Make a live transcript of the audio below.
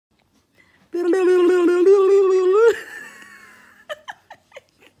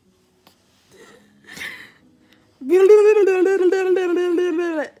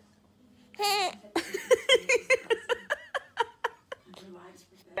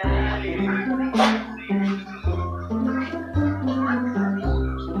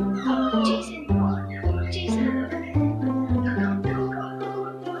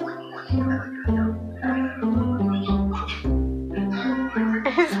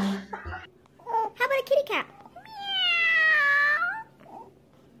How about a kitty cat?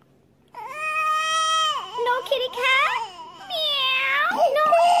 No kitty cat? Meow. No,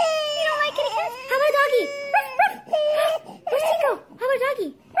 you don't like kitty cats? How about a doggy? Where's Tico? How about a doggy?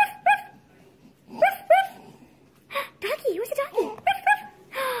 Doggy, where's the doggy?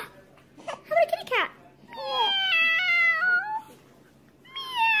 How about a kitty cat?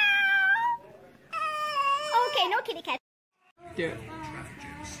 Okay, no kitty cat. Do it.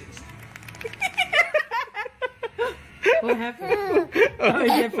 What happened?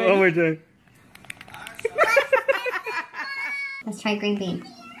 One more time. Let's try green bean.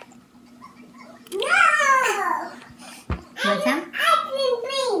 No! You want some? I green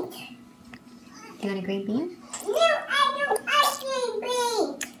bean. Do you want a green bean? No, I don't like green bean.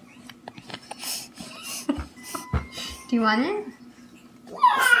 Do you want it?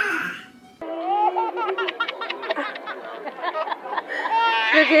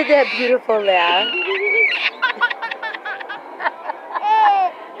 Look at that beautiful laugh.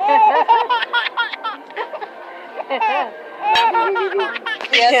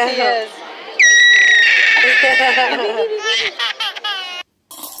 Yes, he is.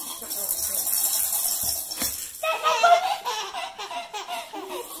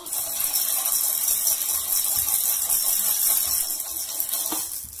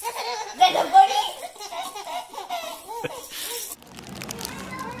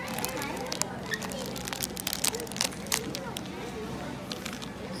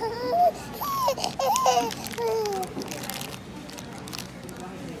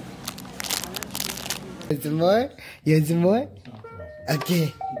 You want some more? You want some more?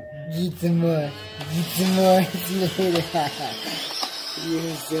 Okay. Get some more. Get some more.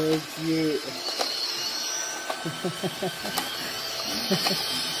 You're so cute.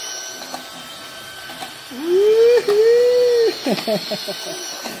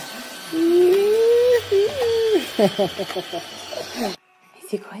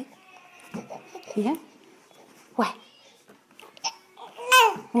 Is it good? Yeah? What?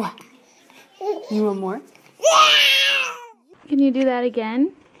 What? You want more? Can you do that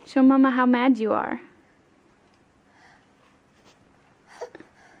again? Show Mama how mad you are.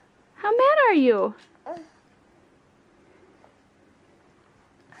 How mad are you?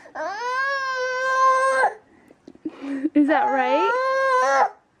 Is that right?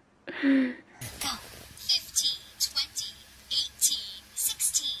 Go. 15, 20, 18,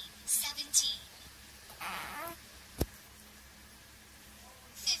 16, 17.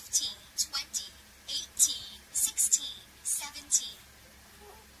 15, 20, 18, 16, 17.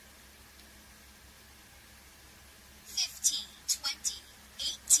 15, 20,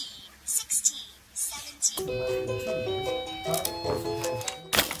 18, 16, 17.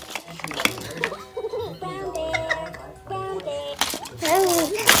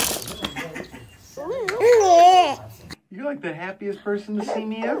 You're like the happiest person to see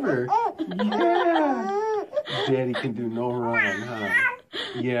me ever. Yeah. Daddy can do no wrong, huh?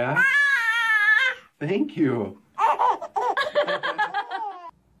 Yeah? Thank you.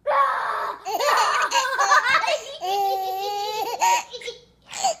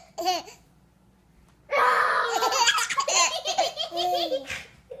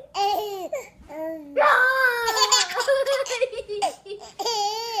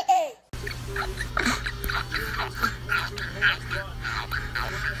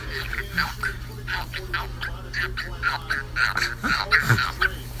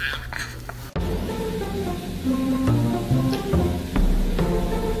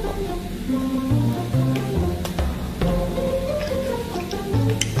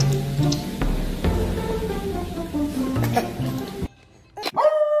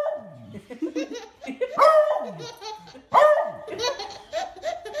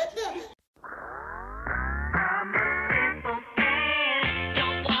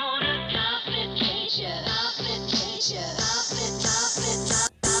 Complication.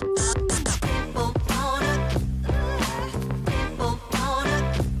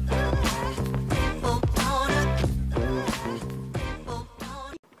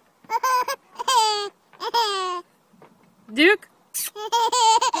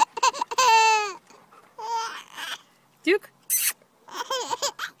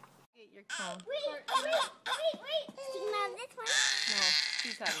 Wait. Sticking out this one. Oh,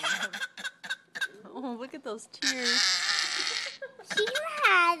 she's having them. Oh, look at those tears. She can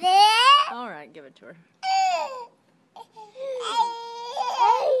have it. All right, give it to her.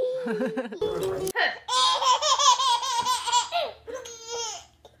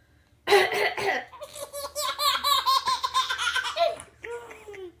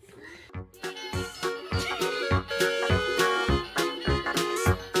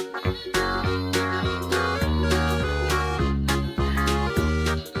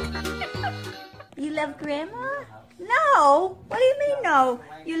 You love Grandma? No. What do you mean no?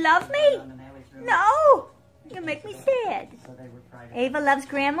 You love me? No. You make me sad. Ava loves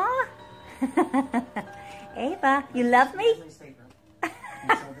Grandma? Ava, you love me?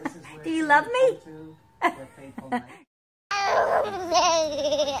 Do you love me?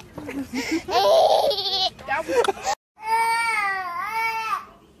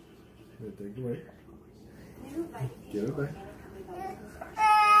 Take it away. Get it back.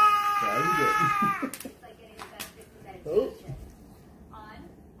 Oh.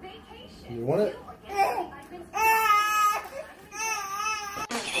 You want it?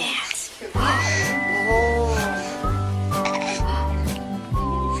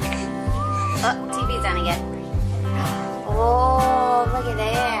 Oh, TV's on again. Oh, look at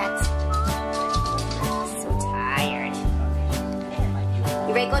that. So tired.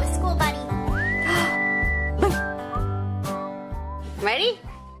 You ready to go to school, buddy? Ready?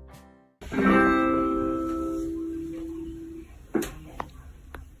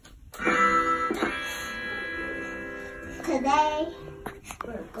 Today,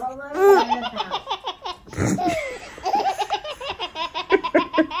 we're going to the house.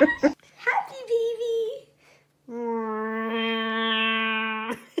 Happy baby.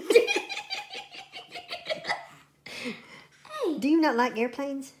 Do you not like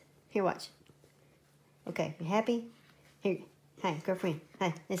airplanes? Here, watch. Okay, you happy? Here. Hi, girlfriend.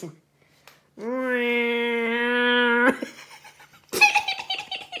 Hi, listen.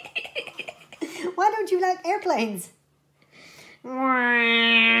 Why don't you like airplanes?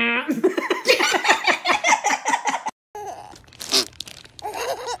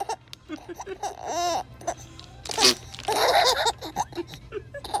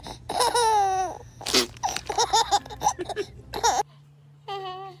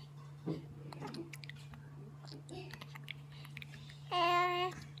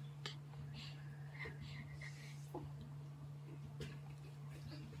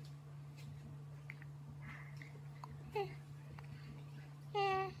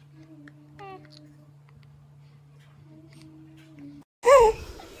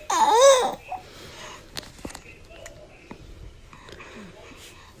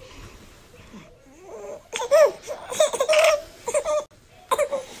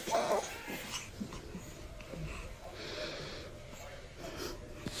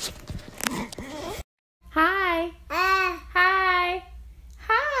 Hi. Hi. Hi.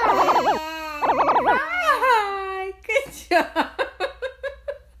 Hi. Good job.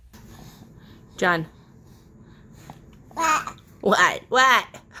 John. What? What?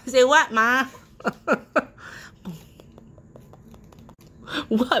 Say what, Ma?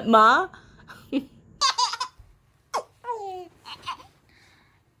 What, Ma?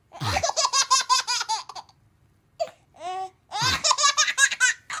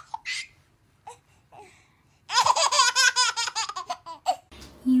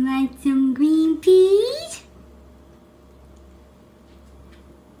 You want some green peas?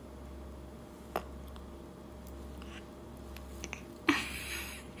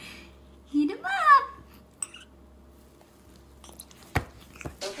 Heat them up.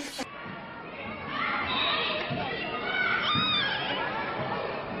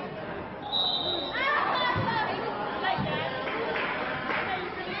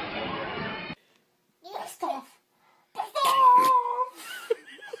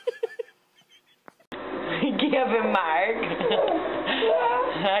 Give him Mark.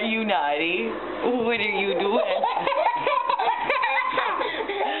 Are you naughty? What are you doing?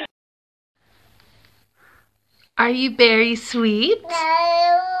 Are you very sweet?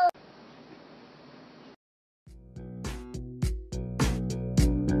 No.